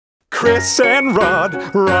Chris and Rod,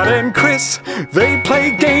 Rod and Chris, they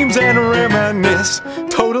play games and reminisce.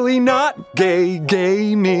 Totally not gay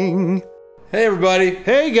gaming. Hey everybody!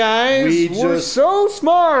 Hey guys! We're so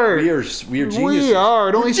smart! We are geniuses. We are.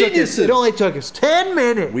 It only took us 10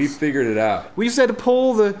 minutes. We figured it out. We just had to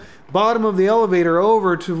pull the bottom of the elevator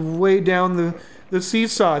over to weigh down the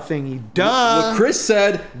seesaw thingy. Duh! What Chris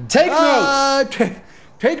said, take notes!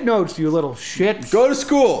 Take notes, you little shit. Go to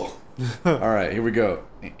school! Alright, here we go.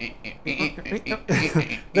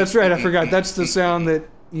 That's right, I forgot. That's the sound that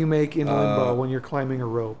you make in Limbo when you're climbing a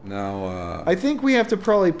rope. Now, I think we have to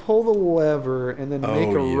probably pull the lever and then make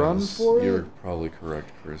a run for it. You're probably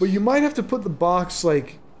correct, Chris. But you might have to put the box,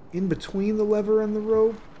 like, in between the lever and the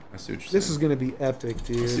rope. I see what you're saying. This is gonna be epic,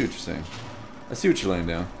 dude. I see what you're saying. I see what you're laying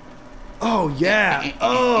down. Oh, yeah.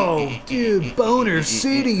 Oh, dude, Boner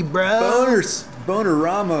City, bro.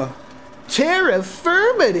 Bonerama.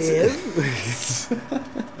 Terra-affirmative.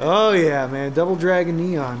 Oh, yeah, man. Double Dragon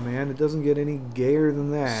Neon, man. It doesn't get any gayer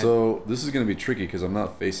than that. So, this is going to be tricky because I'm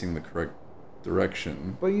not facing the correct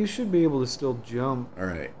direction. But you should be able to still jump.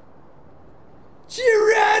 Alright.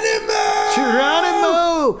 Geronimo!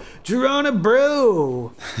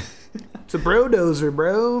 Geronimo! It's a bro-dozer,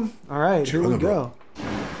 bro. Alright, here we go.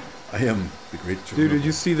 I am the great Geronimo. Dude, did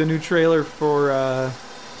you see the new trailer for,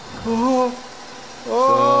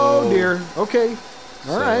 Oh dear. Okay.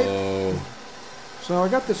 All right. So I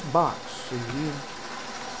got this box. So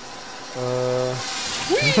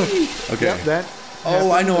okay. Yep, that.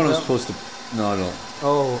 Oh, I know what I'm supposed to. No, I don't.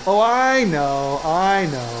 Oh, I know.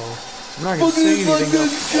 I'm not gonna say anything.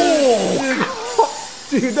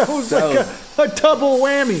 Dude, that was like a double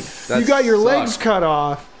whammy. You got your legs cut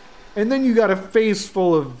off, and then you got a face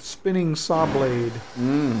full of spinning saw blade.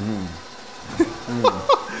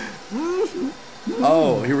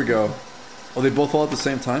 Oh, here we go. Oh, they both fall at the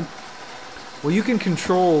same time? Well, you can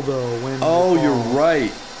control, though, when Oh, you're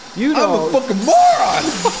right. You know. I'm a fucking moron!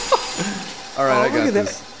 Alright, I got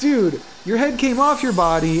this. That. Dude, your head came off your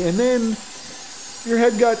body, and then your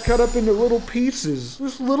head got cut up into little pieces.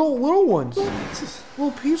 Just little ones.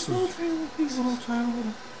 Little pieces. Little tiny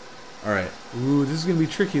little. Alright. Ooh, this is gonna be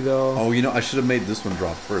tricky, though. Oh, you know, I should have made this one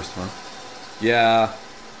drop first, huh? Yeah.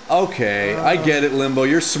 Okay, I get it, Limbo.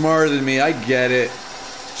 You're smarter than me. I get it.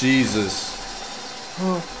 Jesus.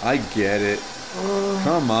 I get it.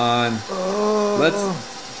 Come on. Let's...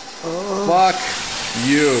 Fuck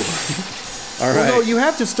you. Alright. Well, no, you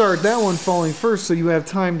have to start that one falling first so you have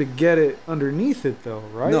time to get it underneath it, though,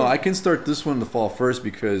 right? No, I can start this one to fall first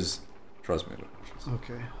because... Trust me.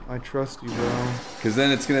 Okay, I trust you, bro. Because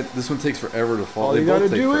then it's gonna... This one takes forever to fall. All you gotta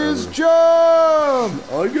do is jump!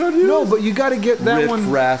 All you gotta do No, but you gotta get that one...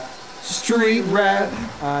 Riff-raff. Street rat.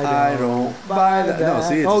 I don't buy that. No,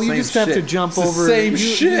 see, it's oh, the you same just have shit. to jump it's over. The same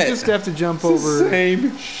shit. You just have to jump it's over. The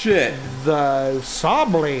same shit. The saw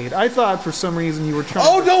blade. I thought for some reason you were trying.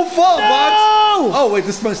 Oh, don't fall, no! Box. Oh wait,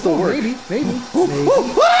 this might still work. Maybe.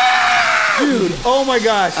 Dude, oh my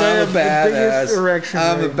gosh, I have the biggest erection.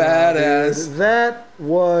 I'm a badass. Now, that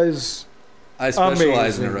was. I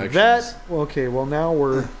specialize amazing. in erections. Okay, well now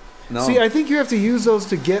we're. No. See, I think you have to use those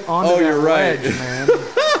to get onto that you're right. ledge, man.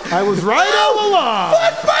 I was right all along.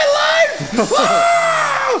 Fuck my life!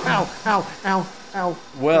 Ow, ow, ow, ow.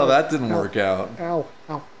 Well, that didn't work out. Ow,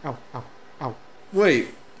 ow, ow, ow, ow. Wait,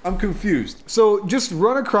 I'm confused. So just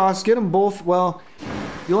run across, get them both. Well,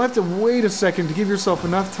 you'll have to wait a second to give yourself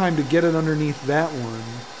enough time to get it underneath that one.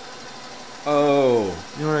 Oh.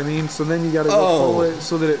 You know what I mean? So then you gotta go pull it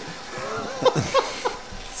so that it...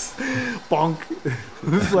 Bonk.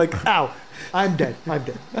 It's like, ow, I'm dead.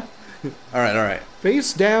 Alright.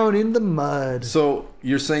 Face down in the mud. So,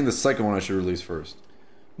 you're saying the second one I should release first?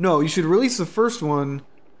 No, you should release the first one,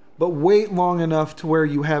 but wait long enough to where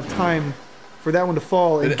you have time for that one to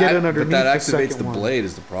fall and get it underneath the second one. But that activates the blade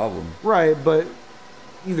is the problem. Right, but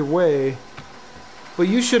either way... But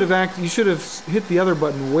you should have hit the other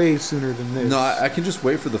button way sooner than this. No, I can just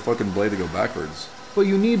wait for the fucking blade to go backwards. But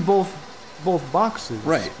you need both boxes.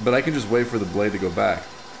 Right, but I can just wait for the blade to go back.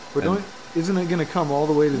 But isn't it going to come all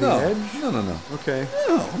the way to the edge? No. Okay.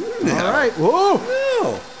 No. All right. Whoa.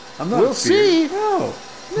 No. I'm not. We'll see. No.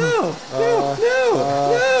 No. No.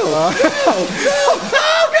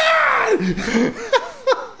 Oh God!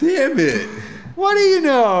 Damn it! What do you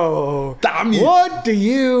know? Damn it! What do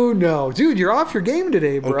you know, dude? You're off your game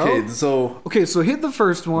today, bro. Okay, so hit the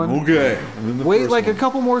first one. Okay. Wait like a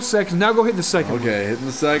couple more seconds. Now go hit the second one. Okay, hitting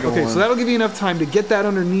the second one. Okay, so that'll give you enough time to get that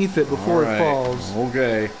underneath it before it falls.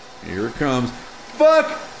 Okay, here it comes. Fuck!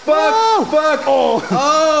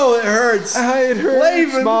 Oh, it hurts. It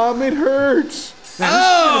hurts, Laven. Mom. It hurts.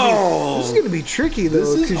 Oh! This is gonna be tricky though.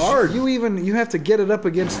 This is 'cause hard. You have to get it up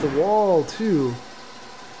against the wall too.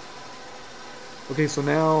 Okay, so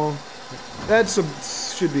now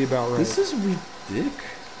should be about right. This is ridiculous.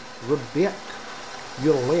 Rebecca.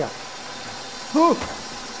 Your left. Oh!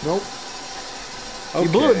 Nope. Okay. You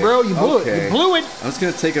blew it, bro. You blew it. Okay. You blew it. I'm just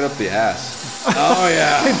gonna take it up the ass. Oh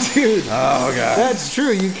yeah. Dude. Oh god. That's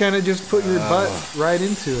true. You kind of just put your butt right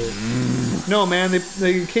into it. No, man.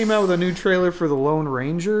 They came out with a new trailer for the Lone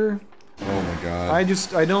Ranger. Oh my god. I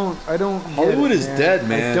don't Hollywood get it, is dead,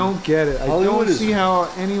 man. I don't get it. Hollywood I don't see how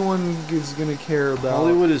anyone is gonna care about.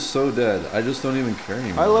 Hollywood is so dead. I just don't even care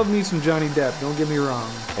anymore. I love me some Johnny Depp. Don't get me wrong.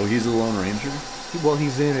 Oh, he's the Lone Ranger? Well,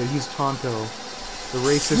 he's in it. He's Tonto, the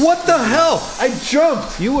racist. What the hell? I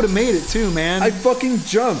jumped! You would have made it too, man. I fucking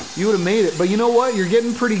jumped. You would have made it. But you know what? You're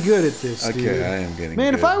getting pretty good at this, Okay, dude. I am getting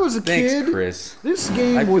Man, good. if I was a Thanks, kid, Chris. this I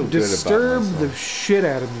game feel would good about disturb myself. the shit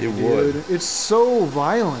out of me, It dude. would. It's so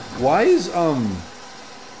violent. Why is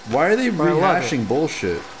why are they But I love rehashing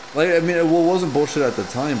bullshit? Like, I mean, it wasn't bullshit at the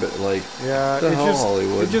time, but like, Yeah, what the hell,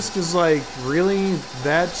 Hollywood? It just is like, really?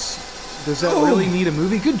 Does that really need a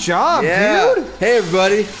movie? Good job, yeah. dude. Hey,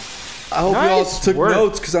 everybody. I hope you all Nice took work.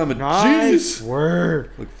 notes because I'm a Nice genius.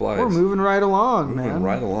 work. Look, flies. We're moving right along, Moving man.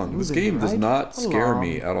 right along. This Moving game does right not scare along.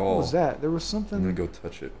 me at all. What was that? There was I'm something. gonna go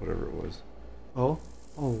touch it, whatever it was. Oh,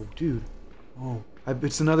 dude. Oh,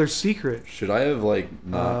 it's another secret. Should I have like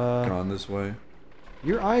not gone this way?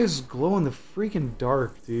 Your eyes glow in the freaking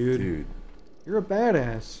dark, dude. Dude, You're a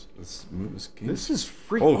badass. let's move this game. This is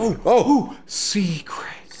freaking. Oh! Secrets.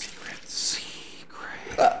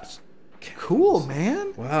 Cool,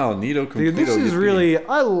 man. Wow, Nito Completo. Dude, this is yippee. really.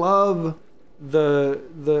 I love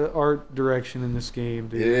the art direction in this game,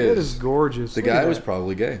 dude. It It is. is gorgeous. The Look at guy was that.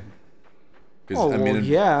 probably gay. Oh, well,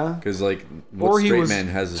 yeah. Because like, what Or he straight was man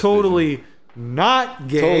has this totally vision? not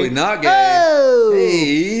gay. Totally not gay. Oh!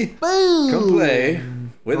 Hey, Boom! come play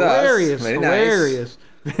with Hilarious, us. Very hilarious.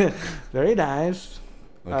 Very nice.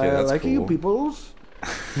 Okay, that's like cool. you peoples.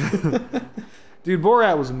 Dude,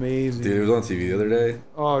 Borat was amazing. Dude, it was on TV the other day.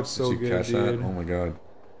 Oh, it's so Did you good, catch dude. that? Oh my god,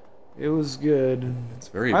 It was good. it's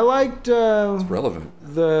very. I liked It's relevant.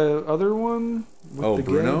 the other one. With Oh, the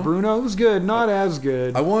Bruno? Gay. Bruno, it was good. Not as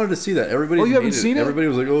good. I wanted to see that. Everybody. Oh, you haven't hated seen it? Everybody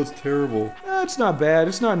was like, "Oh, it's terrible." It's not bad.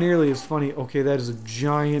 It's not nearly as funny. Okay, that is a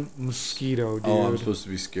giant mosquito, dude. Oh, I'm supposed to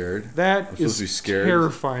be scared. That supposed is to be scared?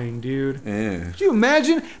 terrifying, dude. Yeah. Could you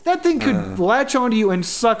imagine? That thing could latch onto you and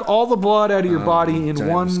suck all the blood out of your body in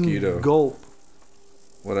giant one mosquito. gulp.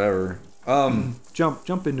 Whatever.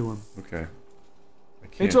 Jump into him. Okay. I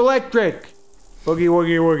can't. It's electric. Boogie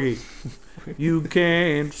woogie woogie. You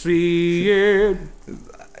can't see it.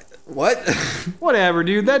 What? Whatever,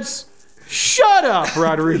 dude. That's. Shut up,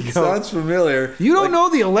 Rodrigo. It sounds familiar. You don't Like- know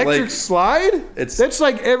the electric like, slide? That's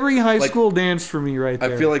like every high like- school dance for me right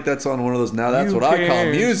there. I feel like that's on one of those. Now that's You what I call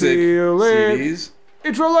can't music feel it. CDs.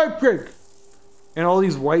 It's electric. And all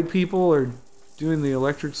these white people are doing the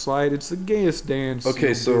electric slide. It's the gayest dance. Okay,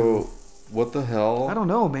 you'll so what the hell? do. I don't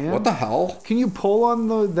know, man. What the hell? Can you pull on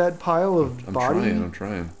that pile of I'm body? trying. I'm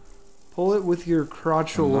trying. Pull it with your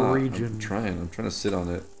crotchal region. I'm trying. I'm trying to sit on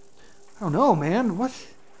it. I don't know, man. What?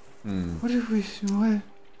 What did we? What?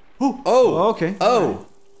 Oh. Okay. Oh.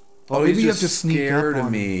 Well, Oh, maybe he's you have just to sneak scared up of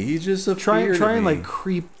on me. him. He's just a Try fear and me. like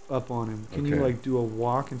creep up on him. Can you Okay. like do a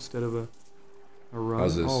walk instead of a run?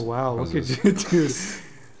 How's this? Oh wow, How's look at this? you, dude.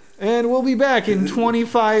 And we'll be back in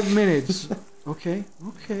 25 minutes. Okay.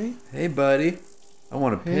 Hey, buddy. I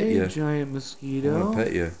want to pet Hey, you. giant I mosquito. want to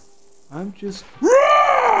pet you. I'm just.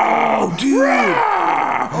 Oh, dude!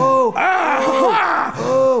 Oh!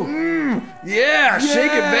 Yeah,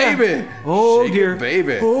 shake it, baby. Oh, shake dear. it,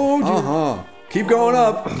 baby. Oh, dear. Keep going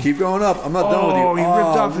up. Keep going up. I'm not done with you. Oh, he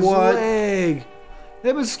ripped off his what? leg.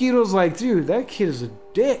 That mosquito's like, dude, that kid is a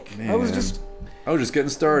dick. I was Man. just. I was just getting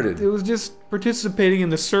started. It was just participating in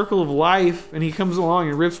the circle of life, and he comes along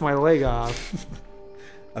and rips my leg off.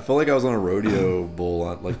 I felt like I was on a rodeo bull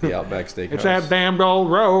on like the Outback Steakhouse. It's that damned old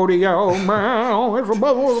rodeo, man. It's a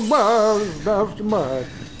bubble of mud, dust of mud.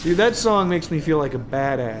 Dude, that song makes me feel like a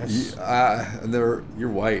badass. You're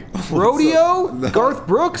white. Rodeo? No. Garth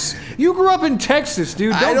Brooks? You grew up in Texas,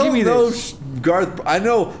 dude. I Don't give me know this. Garth. I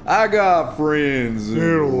know. I got friends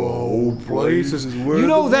in low places. where You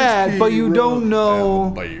know the that, whiskey but you don't runs know-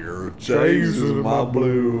 and the beer chases my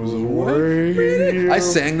blues away. I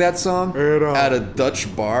sang that song at a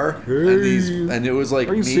Dutch bar, and it was like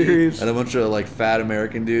Are you me serious? and a bunch of like fat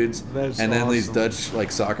American dudes, That's and then these awesome. Dutch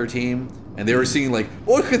like soccer team. And they were singing like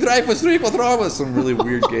 "Oh, gedrijf is 3 patronen," some really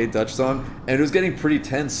weird gay Dutch song, and it was getting pretty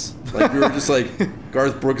tense. Like we were just like,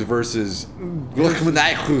 Garth Brooks versus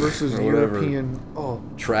versus or whatever. European. Oh,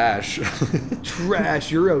 Trash.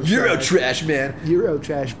 trash. Euro trash. Euro trash, man. Euro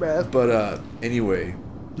trash, bruh. But anyway.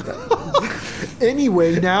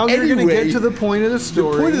 Anyway, now you're gonna get to the point of the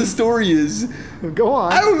story. The point of the story is, go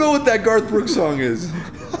on. I don't know what that Garth Brooks song is.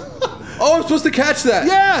 Oh, I'm supposed to catch that.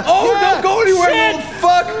 Yeah. Oh, yeah. don't go anywhere, Shit. little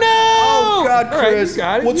fuck. No. Oh God, All right, Chris. you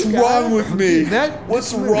got it, What's you got wrong it. with me?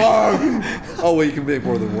 What's wrong? Oh wait, you can make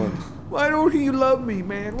more than one. Why don't you love me,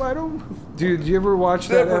 man? Why don't? Dude, did you ever watch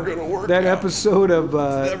that episode of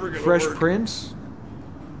Fresh work. Prince?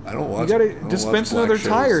 I don't watch. You gotta I don't dispense watch black another shows.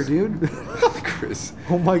 tire, dude. Chris.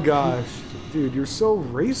 Oh my gosh, dude, you're so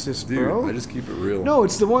racist, Dude, bro. I just keep it real. No,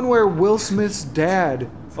 it's the one where Will Smith's dad.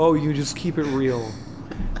 Oh, you just keep it real.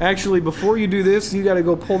 Actually, before you do this, you gotta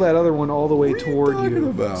go pull that other one all the way What are you toward talking you.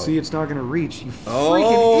 about? See, it's not gonna reach. You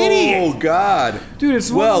freaking idiot! Oh God, Dude, it's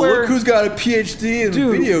well, one where, look who's got a PhD in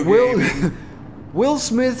video gaming. Will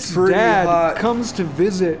Smith's Pretty dad hot. comes to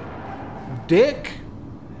visit Dick.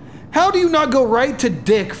 How do you not go right to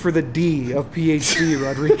Dick for the D of PhD,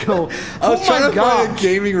 Rodrigo? I was trying to find a gosh.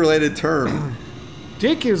 gaming-related term.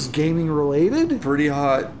 Dick is gaming related. Pretty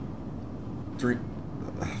hot.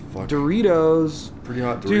 Fuck. Doritos. Pretty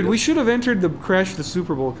hot Doritos. Dude, we should have entered the Crash the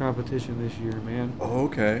Super Bowl competition this year, man. Oh,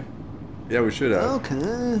 okay. Yeah, we should have.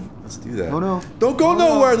 Okay. Let's do that. Oh no. Don't go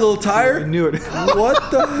nowhere, little tire. I knew it. What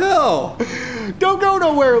the hell? Don't go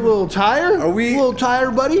nowhere, little tire. Are we- little tire,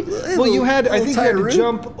 buddy? Well, you had. I little think you had to tire-oo?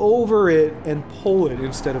 jump over it and pull it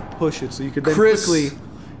instead of push it, so you could then Chris,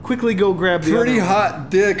 quickly go grab the Pretty other one. hot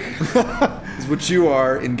dick is what you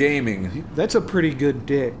are in gaming. That's a pretty good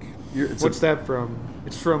dick. It's What's that from?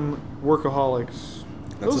 It's from Workaholics.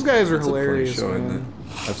 Those guys are that's a funny hilarious, show, isn't man.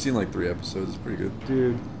 it? I've seen like 3 episodes. It's pretty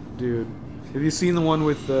good. Dude. Have you seen the one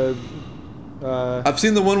with the? I've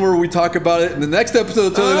seen the one where we talk about it in the next episode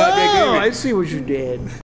of Totally Not Gay Oh, Gaming. I see what you did.